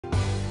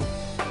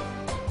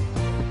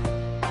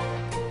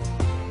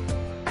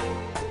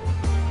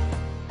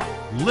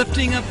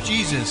lifting up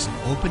Jesus,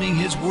 opening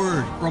His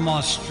Word from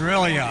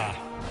Australia,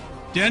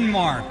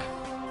 Denmark,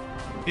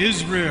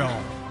 Israel,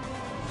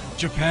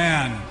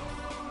 Japan,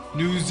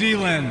 New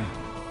Zealand,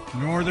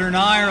 Northern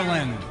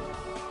Ireland,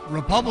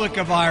 Republic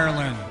of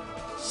Ireland,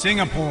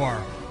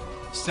 Singapore,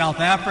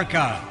 South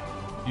Africa,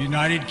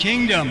 United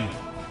Kingdom,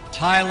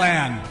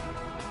 Thailand,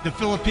 the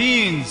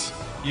Philippines,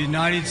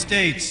 United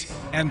States,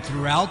 and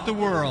throughout the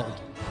world.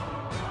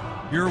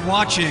 You're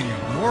watching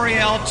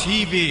Moriel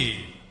TV.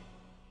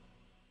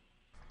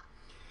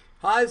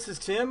 Hi, this is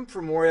Tim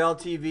from Moriel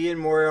TV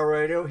and Moriel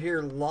Radio,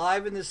 here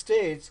live in the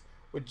States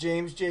with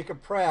James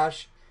Jacob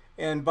Prasch.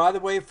 And by the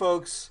way,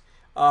 folks,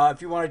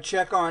 if you want to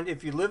check on,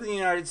 if you live in the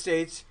United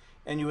States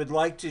and you would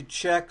like to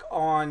check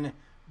on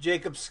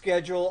Jacob's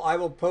schedule, I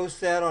will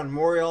post that on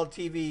Moriel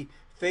TV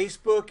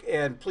Facebook,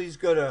 and please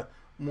go to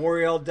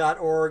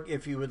moriel.org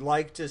if you would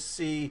like to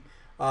see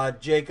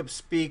Jacob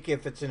speak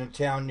if it's in a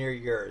town near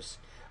yours.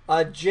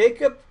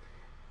 Jacob,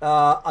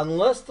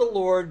 unless the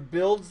Lord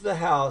builds the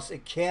house,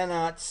 it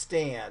cannot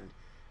stand.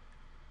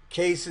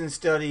 Case and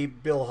study,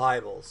 Bill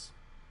Hybels.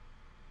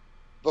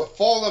 The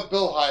fall of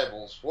Bill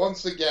Hybels.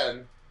 Once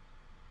again,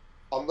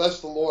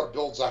 unless the Lord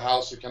builds a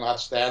house, it cannot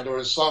stand. Or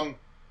as some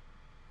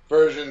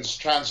versions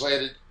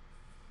translated,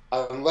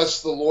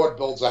 unless the Lord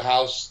builds a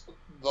house,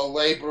 the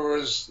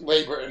laborers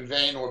labor in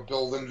vain or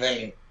build in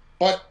vain.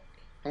 But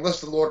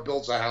unless the Lord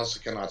builds a house,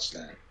 it cannot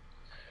stand.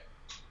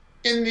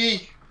 In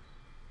the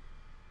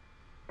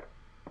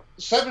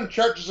 7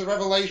 churches of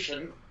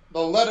Revelation,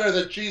 the letter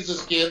that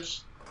Jesus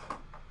gives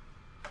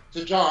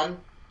to John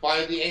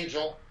by the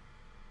angel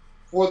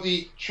for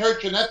the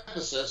church in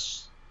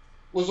Ephesus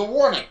was a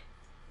warning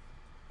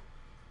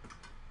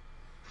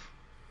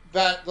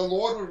that the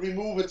Lord would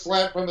remove its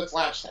lamp from its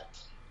lampstand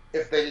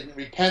if they didn't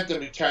repent and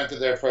return to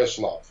their first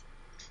love.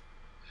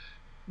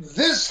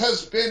 This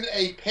has been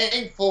a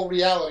painful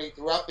reality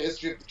throughout the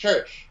history of the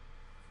church.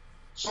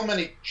 So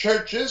many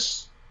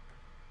churches,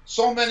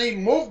 so many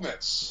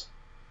movements.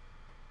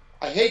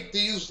 I hate to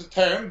use the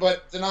term,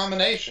 but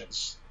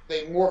denominations,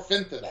 they morph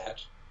into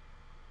that.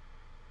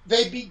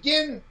 They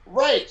begin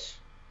right,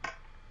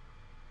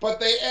 but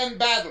they end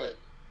badly.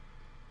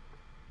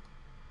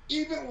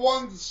 Even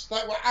ones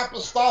that were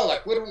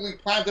apostolic, literally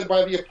planted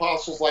by the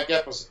apostles like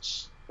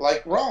Ephesus,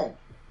 like Rome,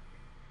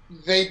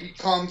 they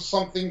become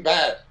something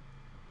bad.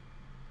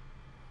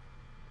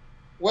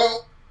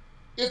 Well,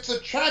 it's a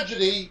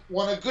tragedy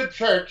when a good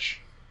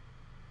church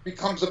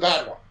becomes a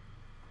bad one.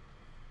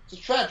 It's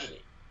a tragedy.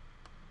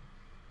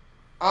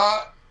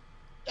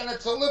 And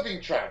it's a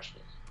living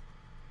tragedy.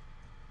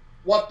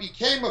 What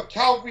became of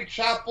Calvary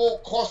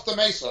Chapel, Costa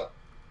Mesa,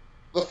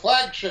 the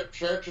flagship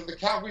church of the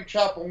Calvary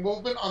Chapel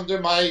movement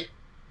under my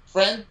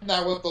friend,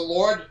 now with the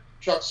Lord,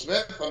 Chuck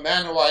Smith, a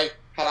man who I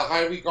had a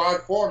high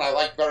regard for and I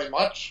like very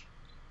much.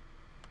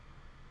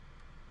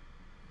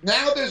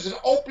 Now there's an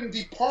open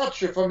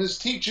departure from his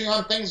teaching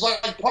on things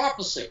like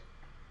prophecy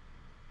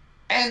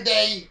and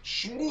a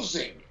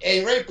schmoozing,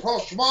 a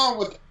rapprochement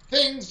with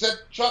things that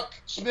Chuck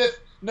Smith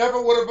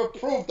never would have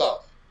approved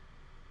of.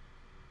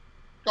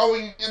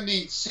 Going in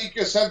the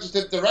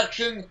seeker-sensitive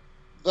direction,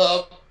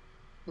 the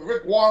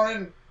Rick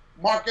Warren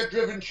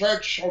market-driven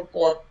church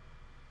or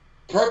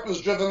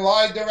purpose-driven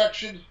lie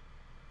direction,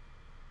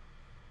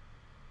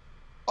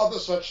 other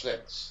such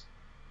things.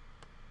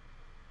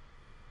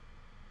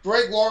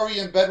 Greg Laurie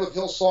in bed with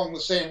Hillsong the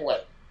same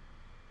way.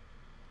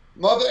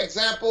 Another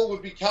example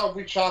would be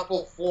Calvary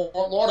Chapel, Fort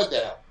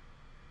Lauderdale.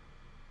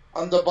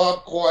 Under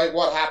Bob Coy,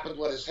 what happened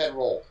when his head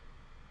rolled.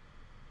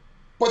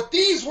 But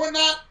these were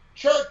not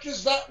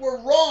churches that were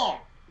wrong.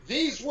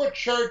 These were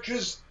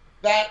churches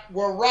that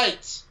were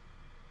right.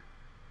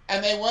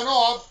 And they went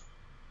off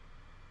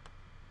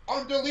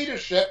under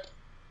leadership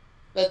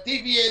that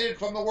deviated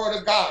from the Word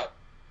of God,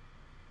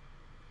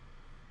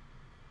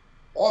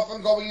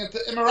 often going into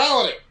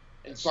immorality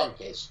in some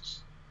cases.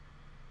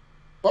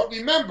 But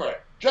remember,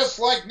 just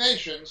like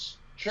nations,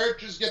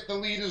 churches get the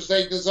leaders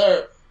they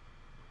deserve.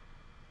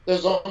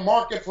 There's a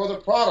market for the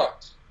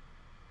product.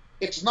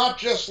 It's not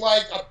just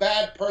like a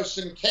bad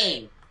person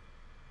came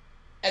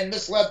and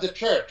misled the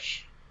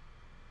church.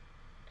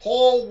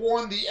 Paul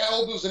warned the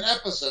elders in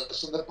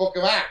Ephesus in the book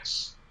of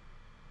Acts,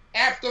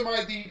 after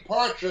my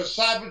departure,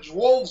 savage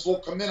wolves will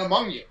come in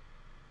among you,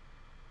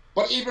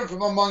 but even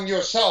from among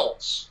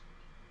yourselves.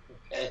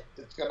 Okay,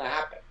 it's going to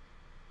happen.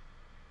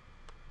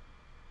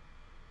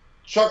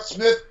 Chuck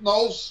Smith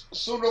knows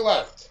soon or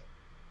left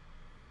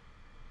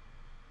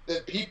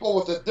that people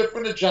with a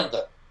different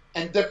agenda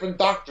and different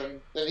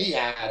doctrine than he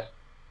had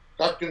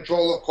got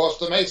control of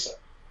Costa Mesa.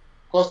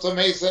 Costa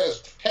Mesa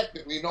is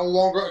technically no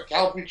longer a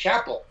Calvary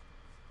Chapel.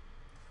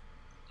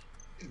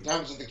 In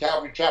terms of the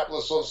Calvary Chapel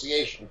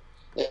Association,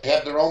 they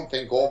have their own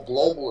thing called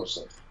Global or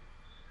something.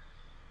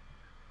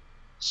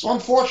 So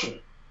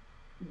unfortunate.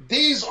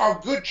 These are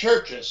good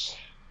churches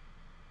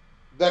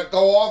that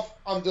go off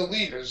under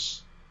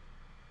leaders,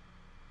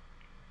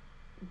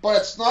 but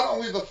it's not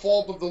only the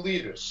fault of the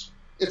leaders,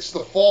 it's the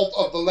fault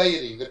of the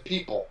laity, the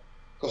people,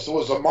 because there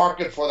was a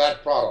market for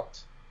that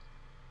product.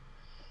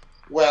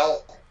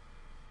 Well,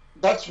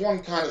 that's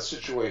one kind of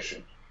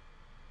situation.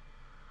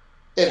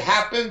 It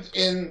happened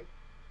in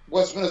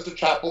Westminster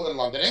Chapel in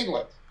London,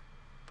 England.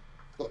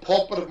 The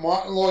pulpit of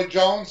Martin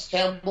Lloyd-Jones,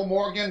 Campbell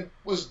Morgan,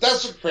 was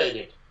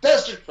desecrated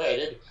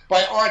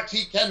by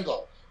R.T.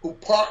 Kendall, who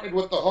partnered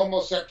with the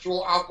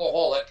homosexual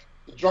alcoholic,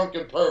 the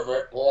drunken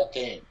pervert, Paul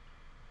Kane.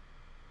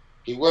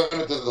 He went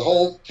into the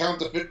whole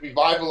counterfeit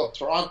revival of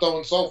Toronto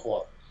and so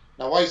forth.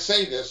 Now, I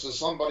say this as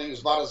somebody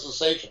who's not a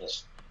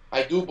cessationist.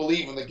 I do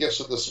believe in the gifts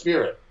of the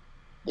Spirit,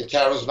 the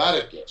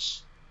charismatic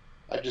gifts.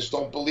 I just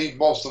don't believe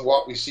most of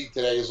what we see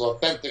today is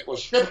authentic or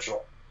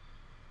scriptural.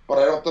 But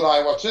I don't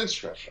deny what's in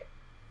Scripture.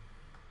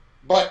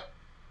 But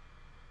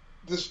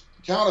this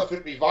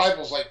counterfeit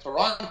revivals like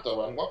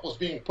Toronto and what was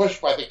being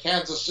pushed by the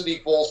Kansas City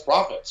false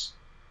prophets,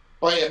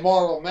 by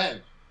immoral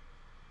men,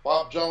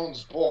 Bob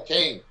Jones, Paul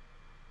Kane,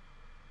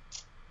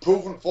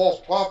 proven false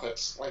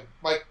prophets like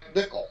Mike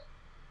Bickle.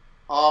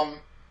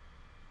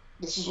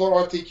 This is what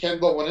R.T.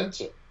 Kendall went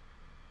into.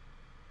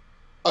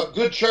 A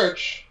good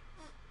church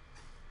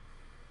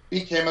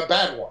became a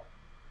bad one.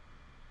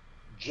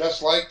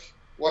 Just like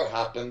what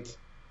happened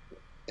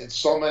in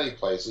so many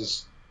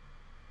places.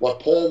 What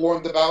Paul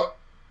warned about,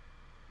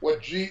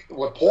 what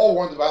Paul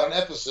warned about in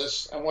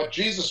Ephesus, and what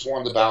Jesus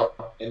warned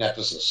about in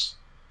Ephesus,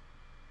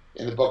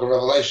 in the book of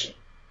Revelation,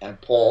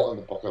 and Paul in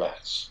the book of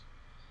Acts.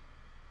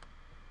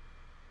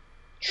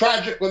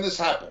 Tragic when this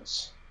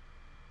happens,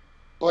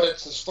 but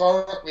it's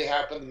historically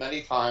happened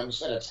many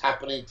times, and it's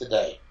happening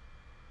today.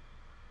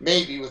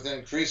 Maybe with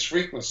increased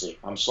frequency,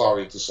 I'm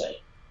sorry to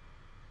say.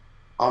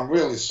 I'm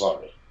really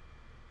sorry.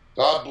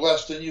 God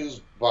blessed and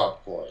used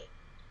Bob Coy.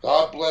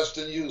 God blessed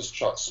and used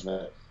Chuck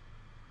Smith.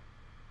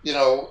 You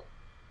know,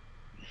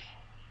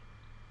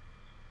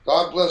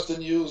 God blessed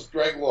and used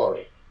Greg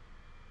Laurie.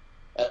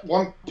 At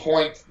one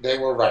point, they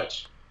were right.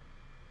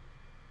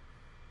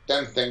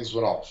 Then things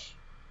went off.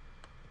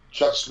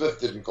 Chuck Smith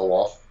didn't go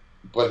off,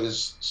 but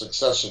his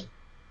successor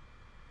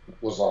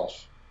was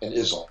off and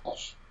is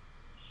off.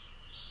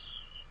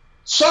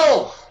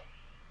 So,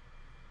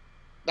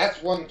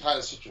 that's one kind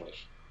of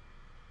situation.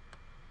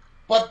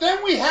 But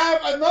then we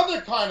have another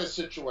kind of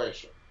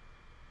situation.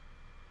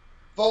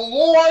 The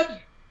Lord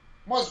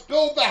must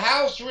build the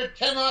house or it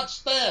cannot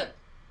stand.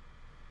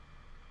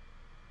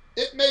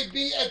 It may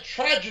be a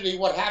tragedy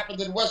what happened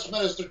in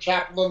Westminster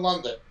Chapel in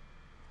London,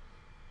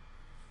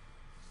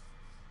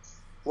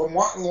 where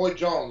Martin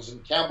Lloyd-Jones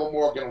and Campbell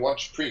Morgan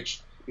once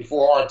preached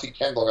before R.T.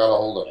 Kendall got a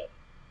hold of it.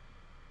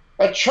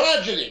 A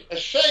tragedy, a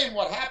shame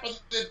what happened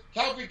at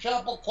Calvary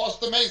Chapel,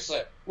 Costa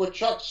Mesa, where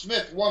Chuck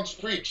Smith once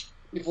preached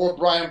before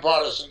Brian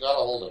Bartison got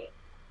a hold of it.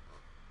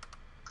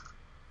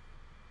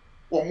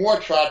 Or more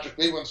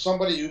tragically, when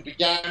somebody who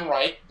began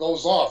right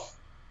goes off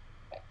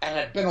and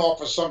had been off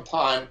for some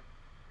time,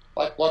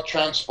 like what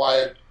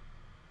transpired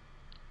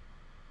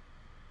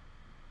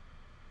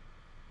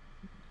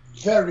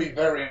very,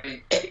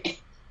 very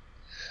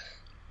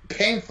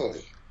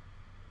painfully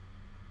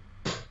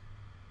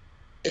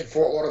in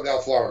Fort Lauderdale,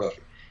 Florida.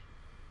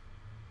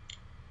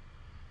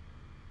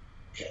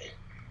 Okay.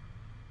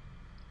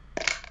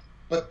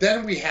 But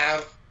then we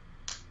have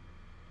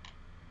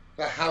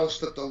the house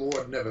that the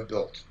Lord never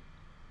built.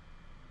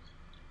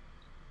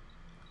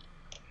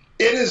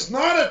 It is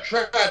not a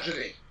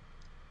tragedy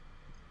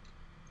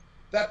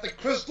that the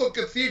Crystal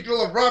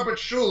Cathedral of Robert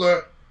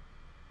Schuller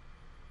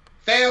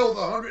failed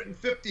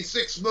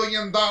 $156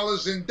 million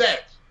in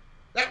debt.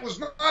 That was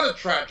not a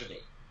tragedy.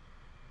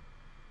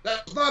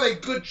 That was not a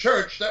good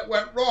church that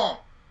went wrong.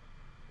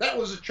 That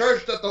was a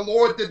church that the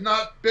Lord did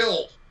not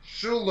build.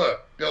 Schuller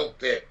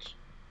built it.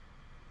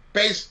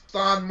 Based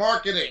on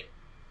marketing.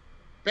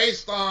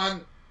 Based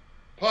on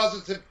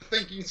positive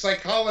thinking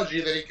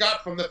psychology that he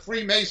got from the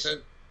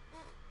Freemason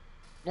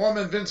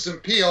Norman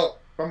Vincent Peale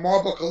from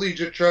Marble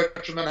Collegiate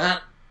Church in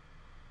Manhattan.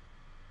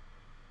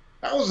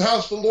 That was a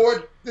house the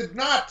Lord did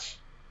not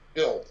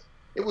build.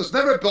 It was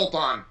never built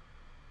on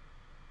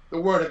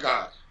the Word of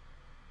God.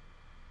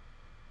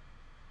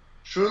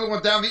 Schuller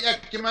went down the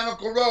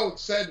ecumenical road,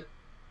 said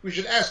we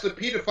should ask the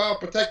pedophile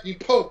protecting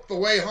Pope the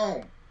way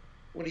home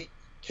when he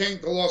came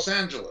to Los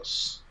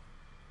Angeles.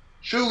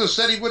 Schuller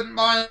said he wouldn't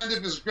mind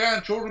if his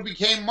grandchildren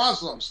became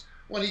Muslims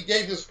when he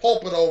gave his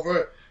pulpit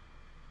over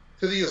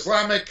to the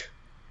Islamic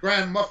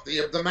Grand Mufti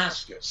of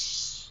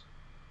Damascus.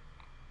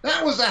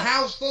 That was a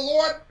house the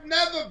Lord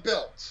never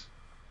built.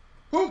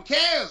 Who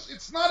cares?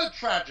 It's not a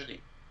tragedy.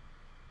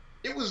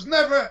 It was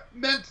never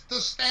meant to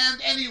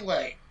stand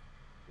anyway.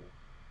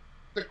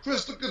 The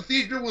Crystal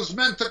Cathedral was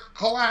meant to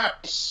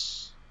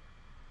collapse.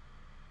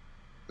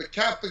 The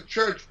Catholic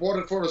Church bought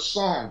it for a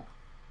song.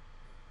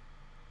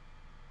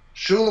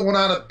 Schuller went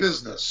out of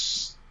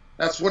business.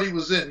 That's what he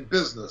was in,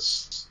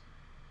 business.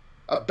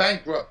 A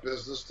bankrupt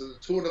business to the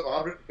tune of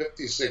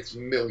 $156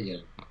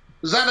 million.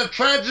 Is that a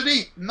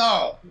tragedy?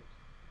 No.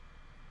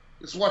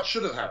 It's what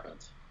should have happened.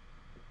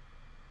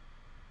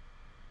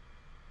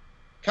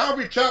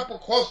 Calvary Chapel,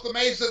 Costa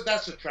Mesa,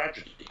 that's a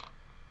tragedy.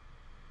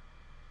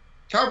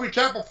 Calvary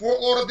Chapel, Fort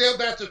Lauderdale,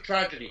 that's a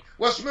tragedy.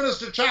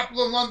 Westminster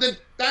Chapel in London,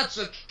 that's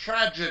a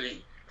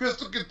tragedy.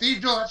 Crystal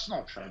Cathedral, that's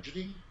no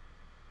tragedy.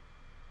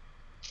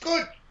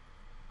 Good.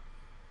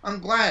 I'm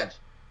glad.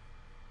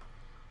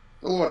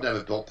 The Lord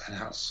never built that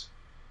house.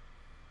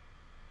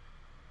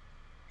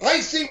 I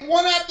see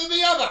one after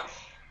the other.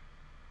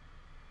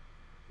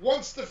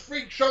 Once the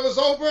freak show is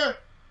over,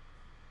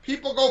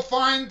 people go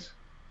find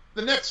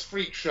the next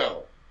freak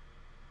show.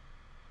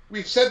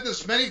 We've said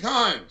this many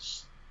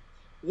times.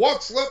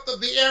 What's left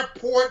of the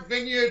Airport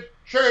Vineyard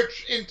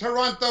Church in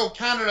Toronto,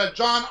 Canada,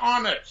 John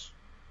Arnott?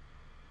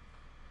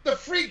 The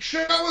freak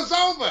show is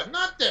over.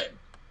 Nothing.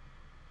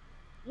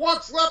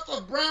 What's left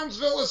of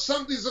Brownsville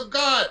Assemblies of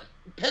God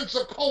in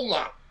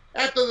Pensacola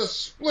after the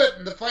split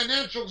and the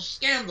financial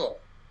scandal?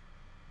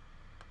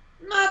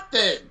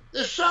 Nothing.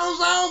 The show's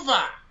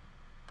over.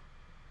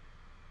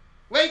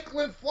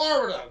 Lakeland,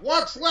 Florida.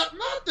 What's left?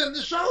 Nothing.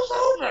 The show's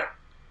over.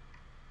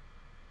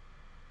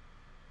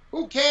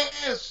 Who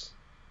cares?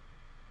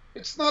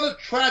 It's not a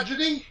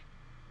tragedy.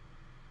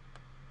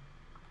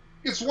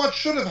 It's what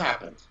should have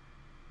happened.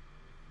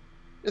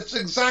 It's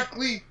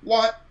exactly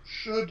what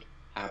should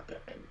happen.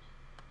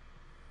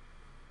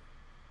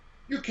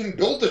 You can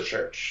build a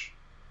church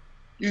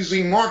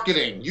using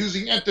marketing,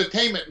 using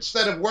entertainment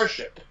instead of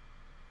worship,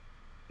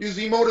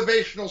 using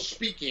motivational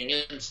speaking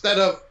instead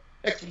of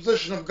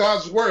exposition of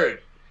God's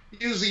word,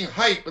 using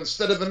hype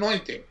instead of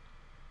anointing.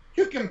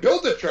 You can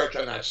build a church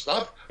on that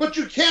stuff, but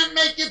you can't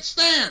make it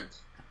stand.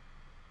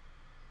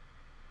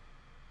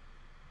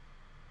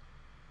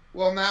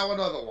 Well, now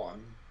another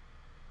one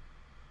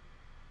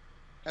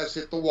has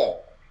hit the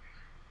wall.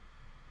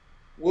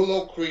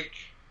 Willow Creek,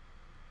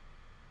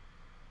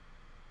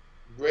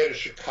 Greater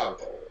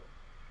Chicago.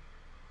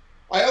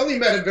 I only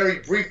met him very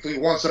briefly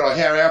once at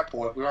O'Hare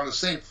Airport. We were on the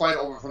same flight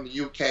over from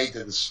the UK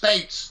to the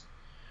States.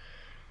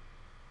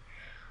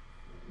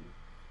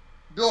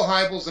 Bill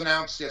Hybels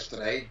announced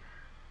yesterday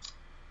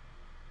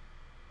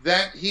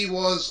that he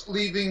was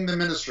leaving the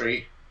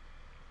ministry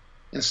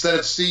instead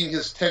of seeing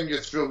his tenure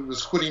through. He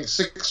was quitting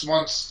 6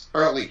 months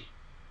early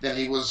than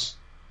he was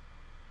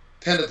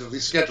tentatively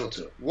scheduled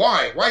to.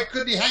 Why? Why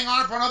couldn't he hang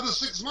on for another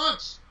 6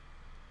 months?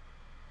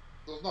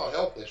 There's no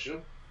health issue.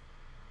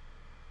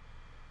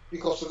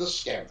 Because of this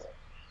scandal.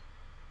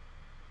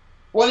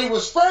 When he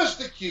was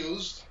first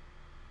accused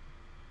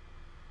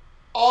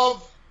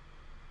of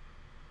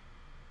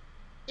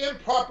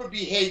improper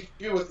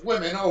behavior with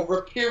women over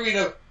a period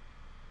of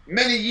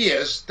many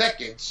years,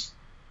 decades,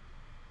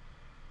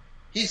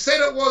 he said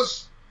it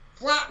was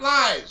flat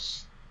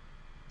lies.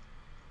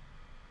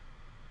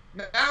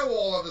 Now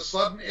all of a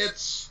sudden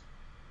it's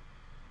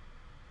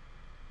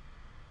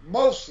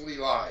mostly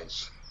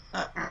lies.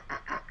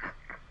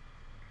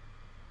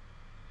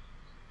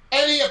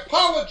 And he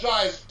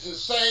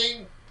apologizes,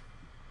 saying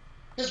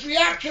his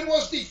reaction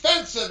was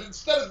defensive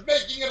instead of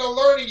making it a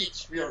learning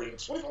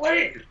experience. What do you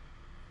mean?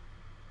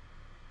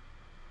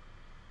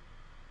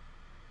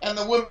 And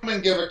the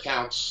women give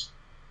accounts.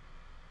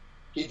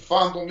 He'd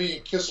fondle me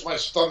and kiss my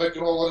stomach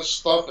and all of this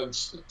stuff and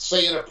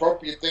say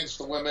inappropriate things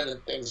to women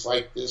and things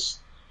like this.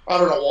 I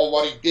don't know all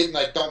what he did, and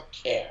I don't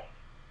care.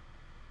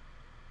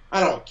 I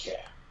don't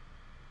care.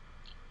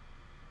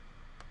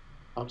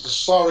 I'm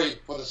just sorry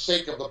for the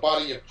sake of the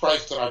body of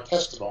Christ and our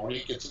testimony.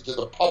 It gets into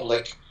the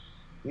public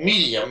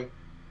medium.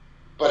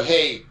 But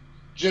hey,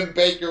 Jim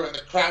Baker and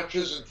the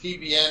Crouches and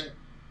TBN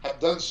have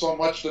done so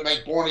much to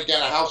make born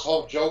again a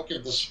household joke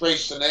and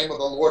disgrace the name of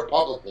the Lord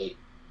publicly.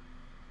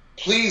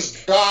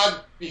 Please,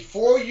 God,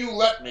 before you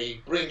let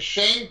me bring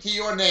shame to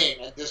your name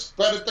and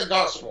discredit the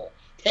gospel,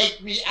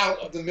 take me out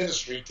of the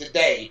ministry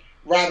today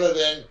rather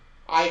than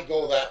I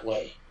go that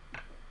way.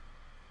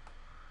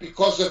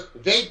 Because if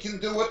they can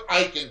do it,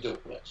 I can do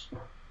it.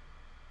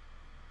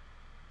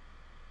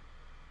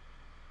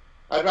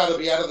 I'd rather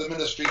be out of the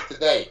ministry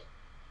today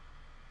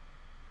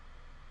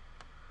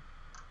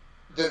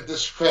than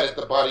discredit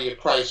the body of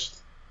Christ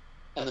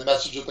and the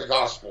message of the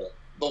gospel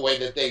the way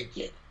that they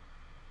did.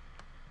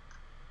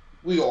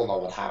 We all know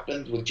what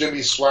happened with Jimmy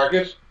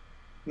Swaggart.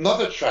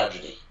 Another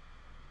tragedy.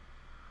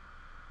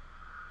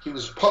 He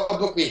was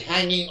publicly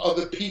hanging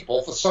other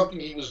people for something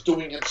he was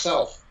doing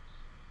himself.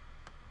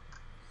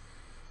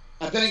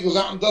 And then he goes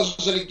out and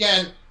does it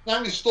again.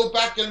 Now he's still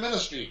back in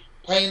ministry,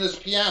 playing his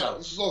piano.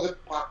 This is all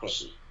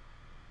hypocrisy.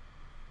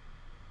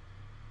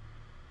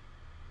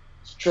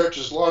 This church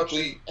is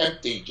largely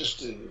empty,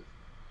 just a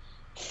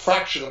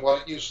fraction of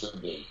what it used to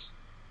be.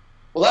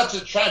 Well, that's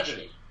a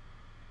tragedy.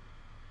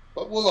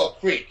 But Willow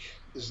Creek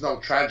is no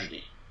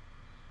tragedy.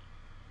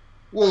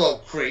 Willow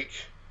Creek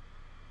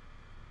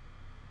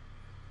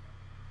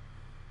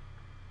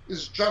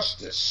is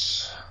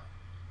justice.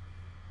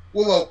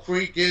 Willow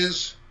Creek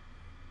is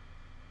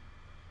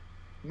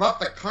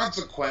not the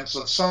consequence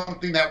of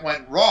something that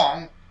went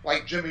wrong,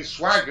 like Jimmy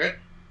Swaggart.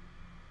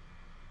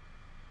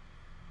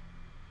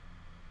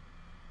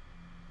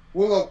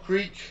 Willow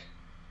Creek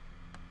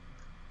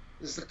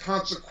is the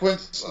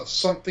consequence of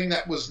something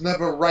that was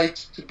never right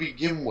to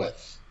begin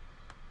with.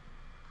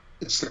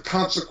 It's the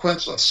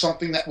consequence of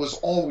something that was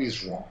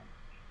always wrong.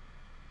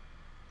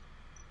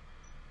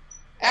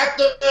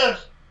 After the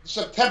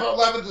September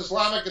 11th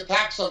Islamic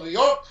attacks on New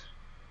York,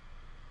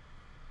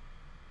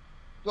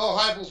 Bill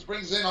Hybels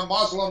brings in a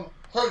Muslim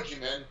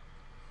clergyman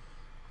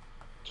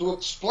to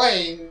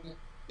explain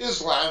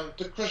Islam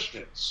to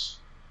Christians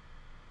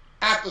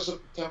after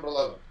September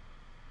 11th.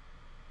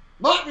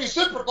 Not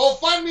reciprocal.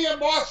 Find me a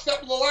mosque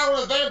that will allow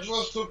an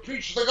evangelist to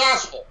preach the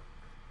gospel.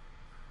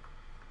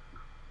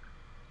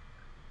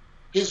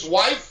 His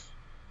wife,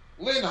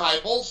 Lynn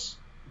Hybels,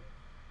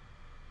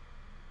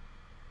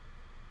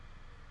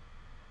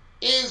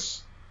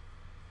 is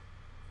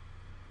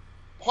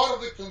part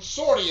of the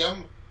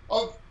consortium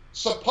of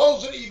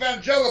supposed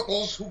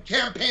evangelicals who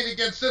campaign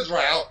against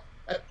Israel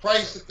at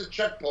Christ at the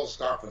checkpost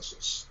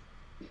conferences,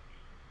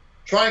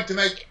 trying to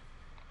make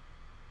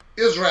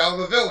Israel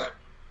the villain,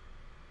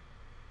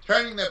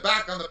 turning their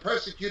back on the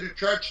persecuted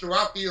church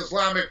throughout the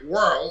Islamic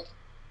world,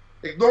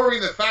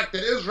 ignoring the fact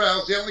that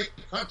Israel is the only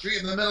country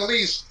in the Middle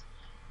East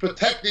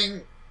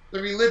protecting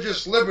the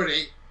religious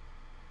liberty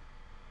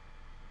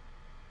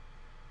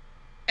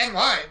and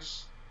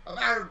lives of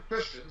Arab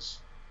Christians,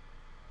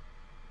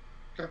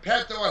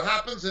 compared to what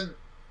happens in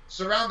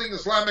surrounding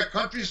Islamic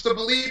countries to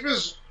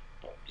believers,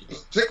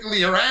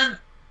 particularly Iran,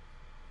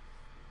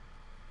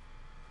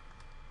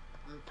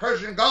 the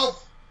Persian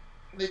Gulf,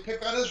 and they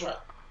pick on Israel.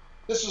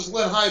 This is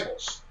Lynn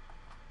Hybels,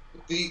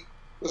 the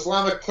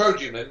Islamic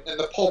clergyman in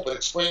the pulpit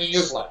explaining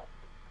Islam.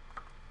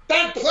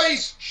 That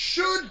place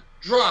should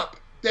drop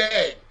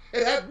dead.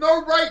 It had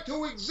no right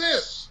to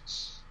exist.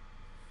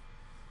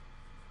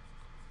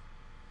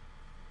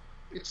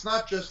 It's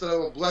not just that I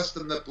will bless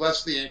them that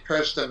bless thee and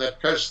curse them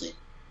that curse thee.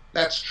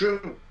 That's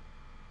true.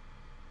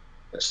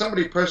 If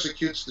somebody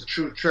persecutes the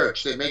true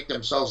church, they make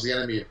themselves the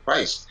enemy of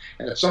Christ.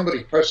 And if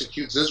somebody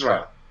persecutes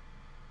Israel,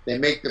 they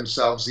make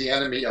themselves the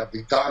enemy of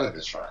the God of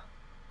Israel.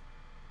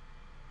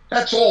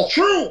 That's all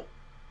true.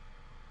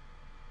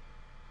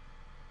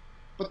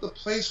 But the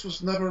place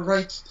was never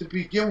right to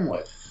begin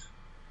with.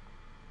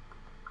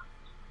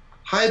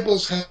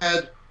 Hybels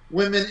had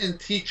women in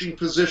teaching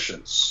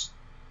positions.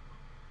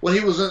 When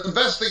he was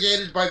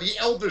investigated by the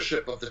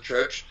eldership of the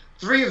church,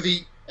 3 of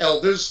the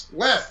elders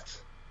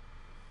left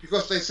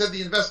because they said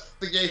the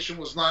investigation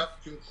was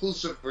not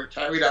conclusive or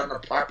carried out in a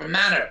proper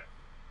manner.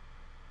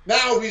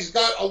 Now he's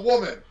got a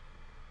woman,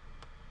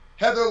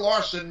 Heather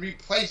Larson,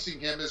 replacing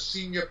him as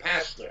senior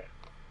pastor.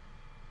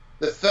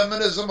 The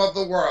feminism of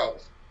the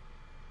world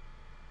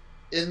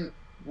in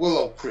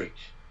Willow Creek.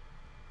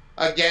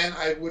 Again,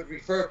 I would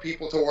refer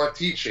people to our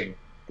teaching,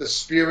 the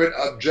spirit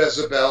of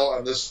Jezebel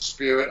and the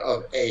spirit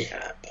of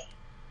Ahab.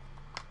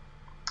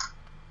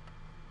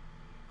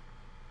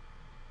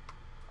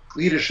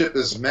 Leadership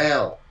is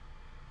male.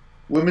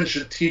 Women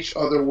should teach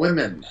other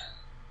women.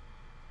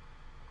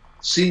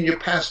 Senior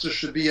pastor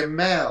should be a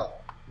male.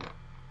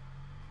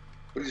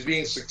 But he's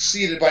being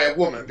succeeded by a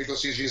woman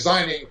because he's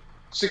resigning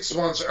 6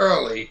 months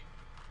early,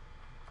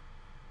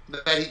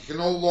 that he can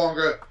no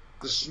longer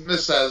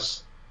dismiss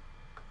as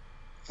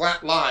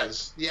flat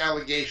lies the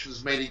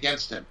allegations made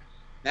against him.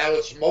 Now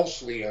it's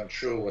mostly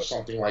untrue or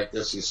something like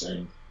this, he's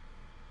saying.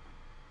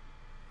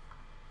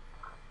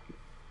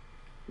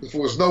 If it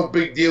was no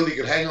big deal, he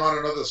could hang on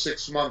another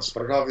 6 months,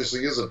 but it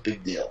obviously is a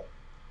big deal.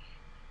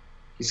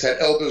 He's had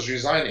elders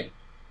resigning.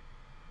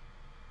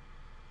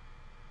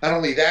 Not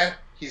only that,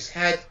 he's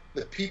had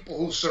the people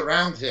who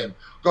surround him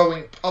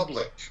going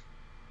public,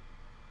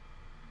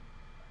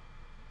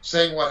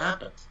 saying what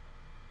happened.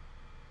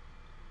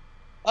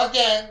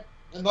 Again,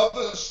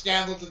 another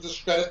scandal to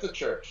discredit the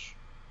church.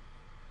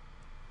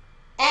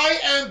 I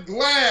am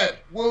glad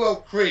Willow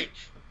Creek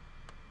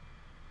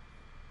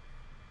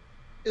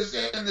is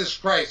in this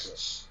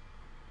crisis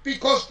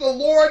because the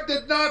Lord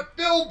did not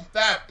build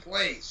that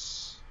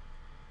place.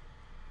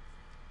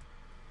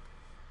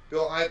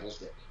 Bill Hybels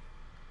did.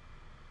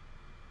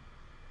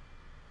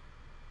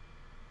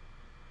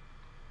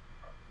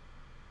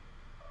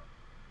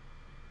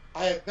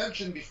 I have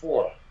mentioned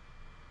before,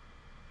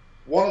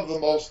 one of the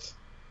most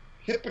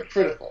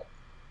hypocritical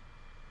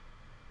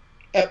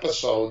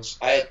episodes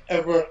I have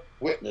ever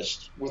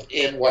witnessed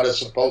within what is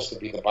supposed to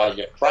be the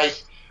body of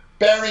Christ,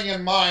 bearing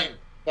in mind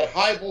that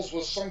Hybels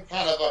was some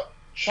kind of a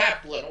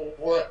chaplain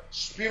or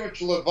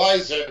spiritual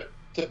advisor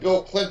to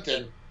Bill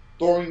Clinton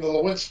during the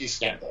Lewinsky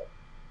scandal,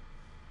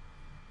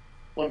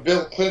 when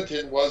Bill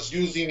Clinton was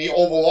using the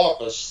Oval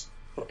Office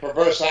for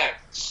perverse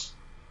acts,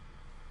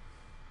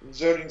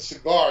 inserting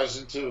cigars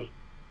into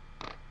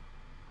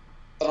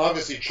an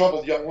obviously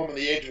troubled young woman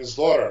the age of his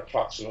daughter,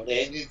 approximately.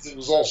 It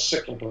was all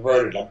sick and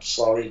perverted. I'm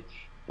sorry,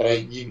 but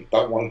I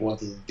don't want to go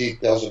into the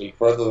details any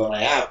further than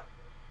I have.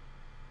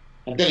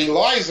 And then he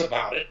lies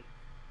about it.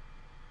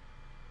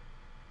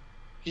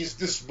 He's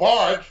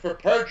disbarred for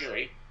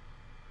perjury.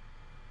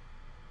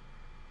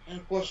 And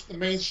of course, the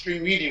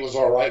mainstream media was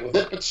all right with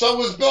it, but so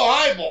was Bill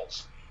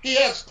Hybels. He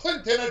has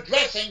Clinton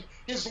addressing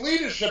his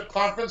leadership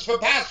conference for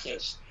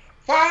pastors.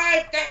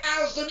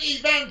 5,000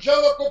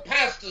 evangelical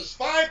pastors,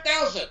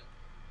 5,000,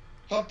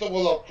 come to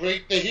Willow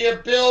Creek to hear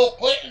Bill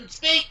Clinton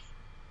speak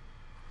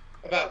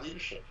about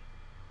leadership.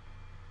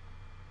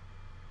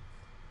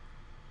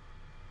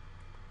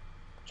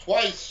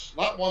 Twice,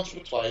 not once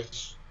but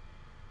twice,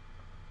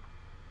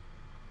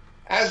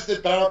 as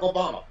did Barack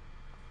Obama.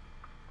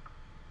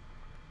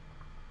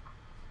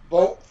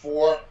 vote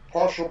for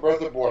partial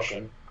birth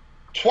abortion.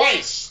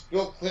 Twice,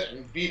 Bill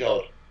Clinton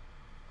vetoed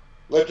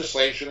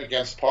legislation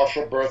against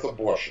partial birth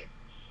abortion,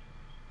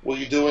 where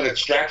you do an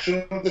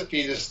extraction of the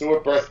fetus through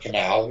a birth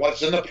canal.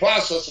 Once in the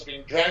process of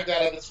being dragged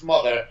out of its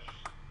mother,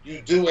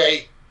 you do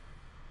a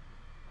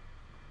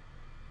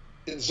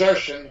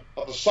insertion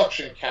of a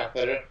suction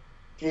catheter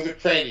through the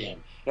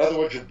cranium. In other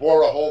words, you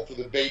bore a hole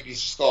through the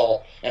baby's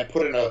skull and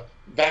put in a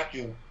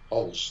vacuum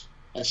hose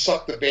and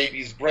suck the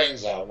baby's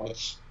brains out when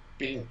it's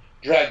being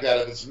dragged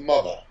out of its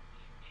mother.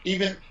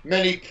 Even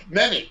many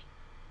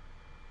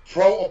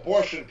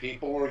pro-abortion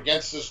people were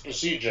against this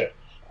procedure,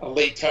 a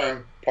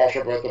late-term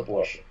partial birth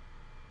abortion.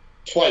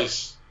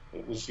 Twice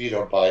it was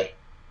vetoed by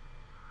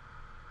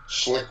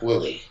Slick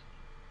Willie,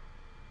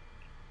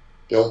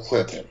 Bill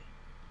Clinton.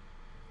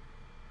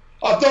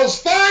 Of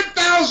those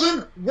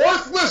 5,000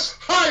 worthless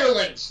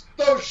hirelings,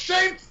 those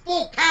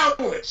shameful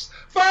cowards,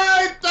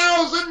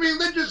 5,000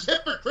 religious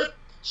hypocrite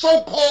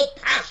so-called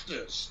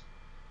pastors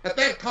at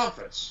that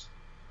conference,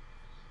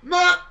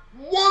 not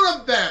one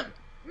of them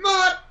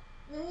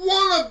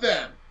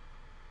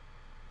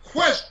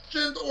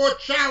questioned or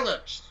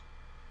challenged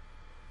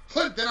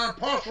Clinton on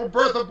partial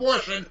birth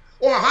abortion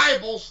or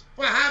Hybels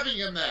for having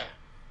him there.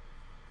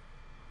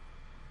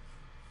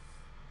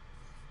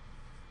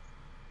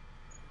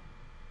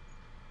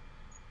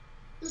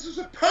 This is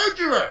a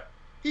perjurer.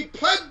 He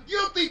pled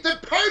guilty to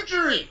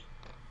perjury.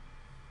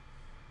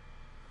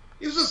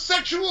 He was a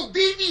sexual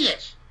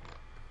deviant.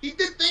 He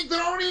did things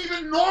that aren't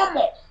even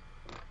normal.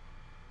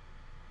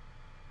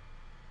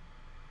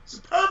 He's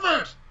a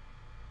pervert.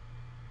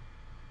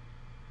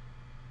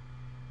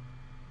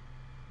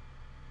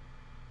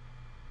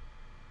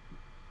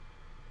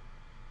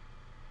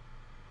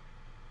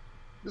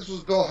 This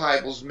was Bill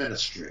Hybels'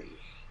 ministry.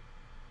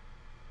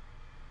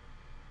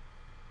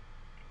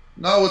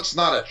 No, it's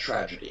not a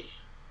tragedy.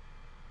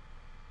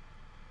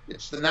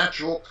 It's the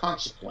natural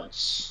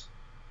consequence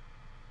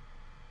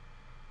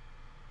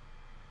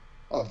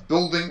of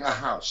building a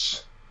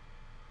house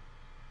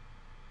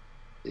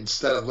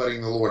instead of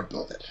letting the Lord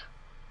build it.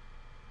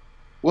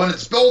 When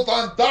it's built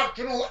on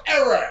doctrinal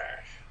error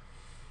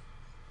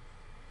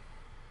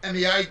and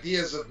the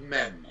ideas of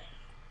men.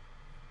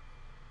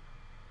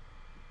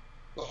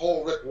 The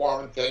whole Rick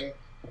Warren thing,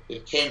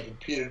 it came from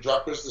Peter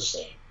Drucker's the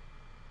same.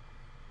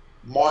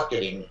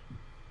 Marketing.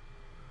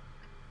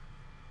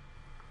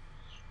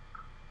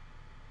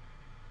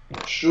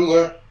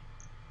 Schuller,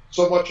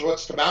 so much of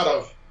what's come out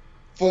of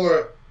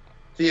Fuller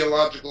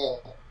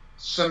Theological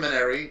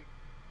Seminary,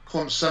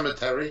 cum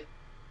cemetery.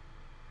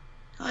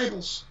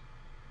 Hybels.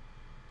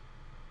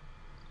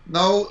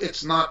 No,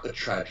 it's not a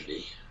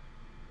tragedy.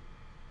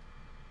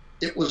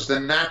 It was the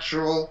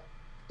natural,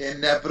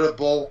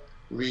 inevitable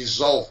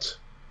result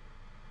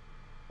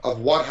of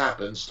what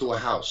happens to a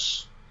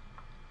house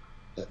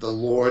that the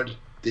Lord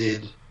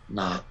did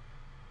not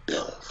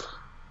build.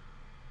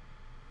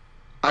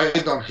 I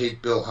don't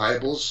hate Bill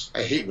Hybels.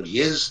 I hate what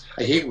he is.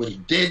 I hate what he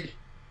did.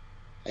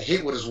 I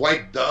hate what his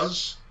wife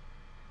does.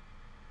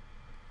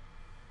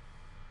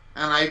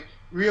 And I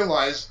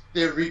realize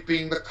they're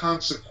reaping the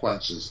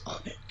consequences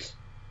of it.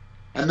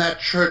 And that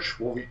church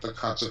will reap the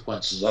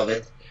consequences of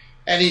it.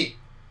 And he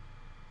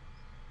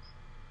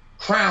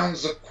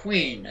crowns a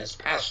queen as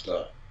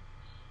pastor,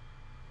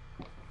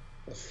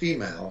 a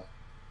female.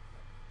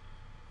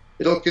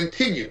 It'll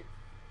continue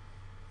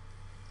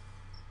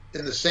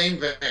in the same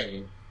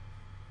vein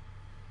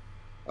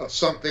of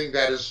something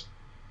that is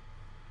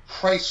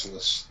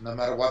priceless, no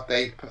matter what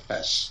they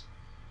profess.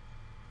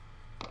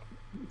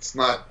 It's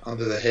not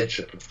under the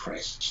headship of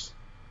Christ.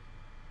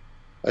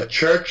 A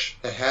church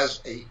that has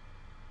a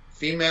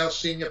female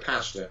senior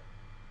pastor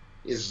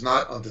is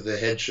not under the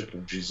headship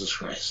of Jesus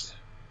Christ.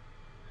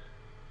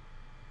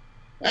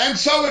 And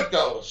so it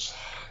goes.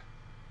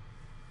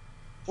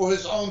 For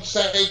his own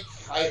sake,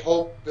 I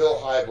hope Bill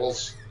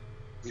Hybels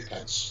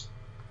repents.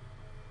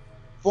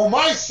 For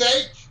my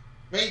sake,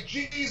 may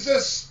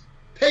Jesus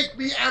take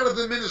me out of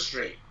the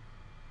ministry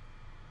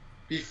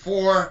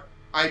before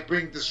I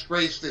bring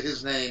disgrace to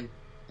his name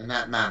in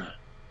that manner.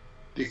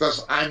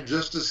 Because I'm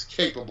just as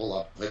capable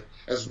of it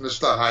as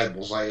Mr.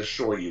 Hybels, I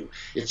assure you.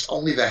 It's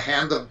only the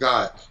hand of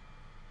God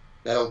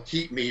that'll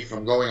keep me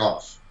from going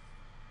off.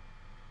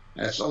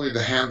 And it's only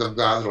the hand of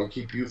God that'll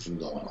keep you from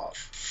going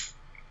off.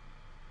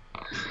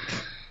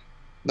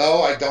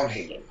 No, I don't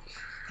hate him.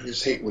 I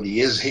just hate what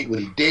he is, hate what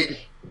he did.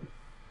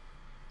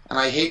 And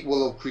I hate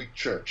Willow Creek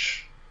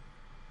Church.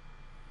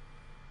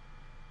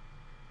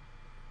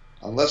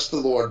 Unless the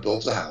Lord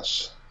builds a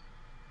house,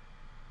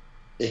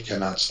 it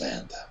cannot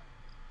stand.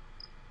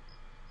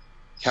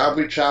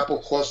 Calvary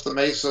Chapel, Costa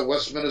Mesa,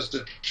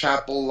 Westminster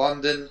Chapel,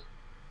 London.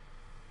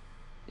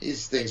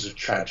 These things are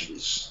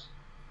tragedies.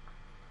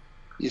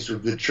 These were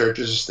good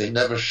churches. They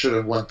never should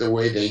have went the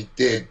way they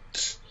did.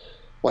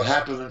 What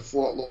happened in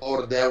Fort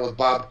Lauderdale with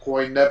Bob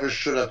Coy never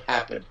should have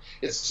happened.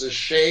 It's a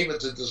shame.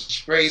 It's a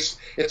disgrace.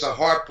 It's a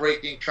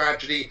heartbreaking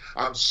tragedy.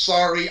 I'm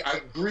sorry.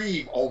 I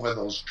grieve over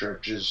those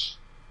churches.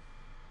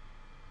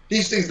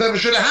 These things never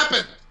should have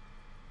happened.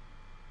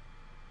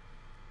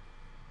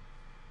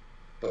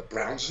 But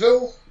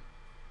Brownsville,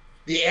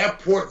 the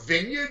Airport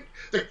Vineyard,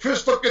 the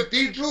Crystal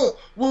Cathedral,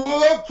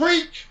 Willow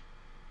Creek.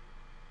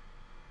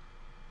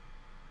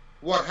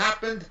 What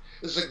happened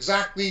is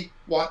exactly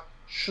what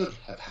should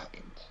have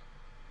happened.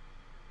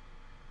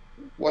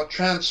 What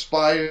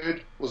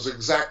transpired was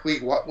exactly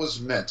what was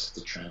meant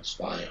to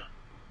transpire.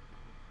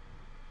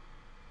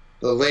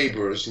 The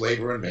laborers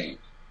labor in vain.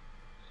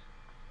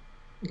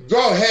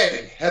 Go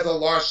ahead, Heather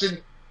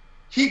Larson.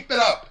 Keep it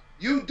up.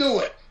 You do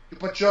it.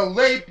 But you're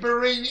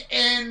laboring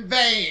in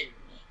vain.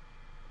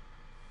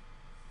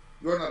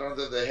 You're not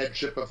under the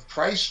headship of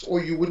Christ,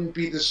 or you wouldn't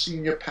be the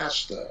senior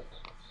pastor.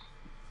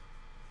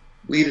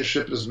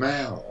 Leadership is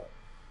male.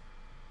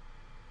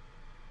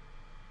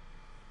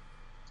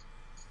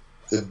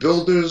 The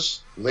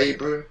builders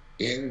labor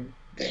in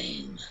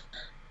vain.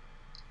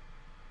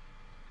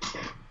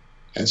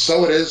 And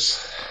so it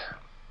is.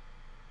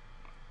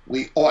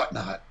 We ought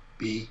not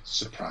be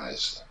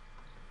surprised.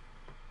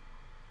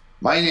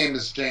 My name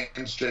is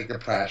James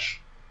Jacob Prasch.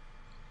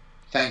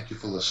 Thank you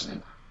for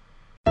listening.